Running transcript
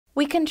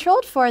We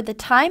controlled for the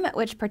time at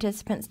which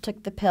participants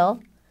took the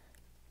pill,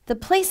 the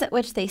place at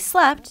which they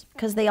slept,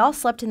 because they all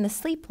slept in the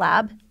sleep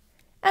lab,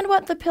 and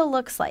what the pill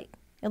looks like.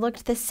 It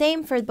looked the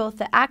same for both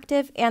the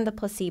active and the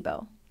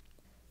placebo.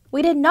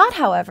 We did not,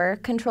 however,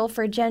 control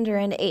for gender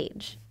and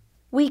age.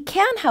 We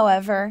can,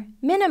 however,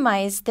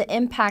 minimize the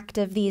impact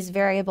of these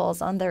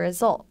variables on the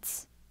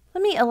results.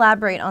 Let me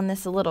elaborate on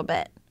this a little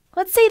bit.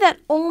 Let's say that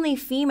only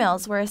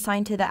females were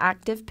assigned to the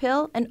active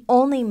pill and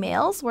only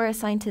males were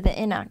assigned to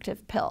the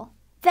inactive pill.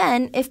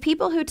 Then, if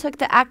people who took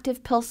the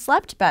active pill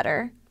slept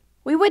better,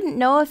 we wouldn't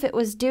know if it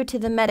was due to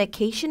the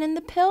medication in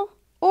the pill,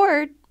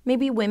 or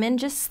maybe women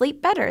just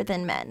sleep better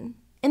than men.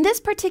 In this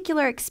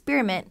particular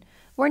experiment,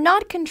 we're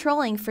not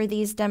controlling for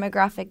these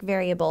demographic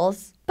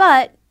variables,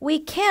 but we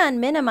can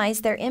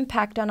minimize their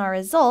impact on our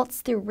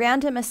results through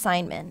random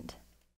assignment.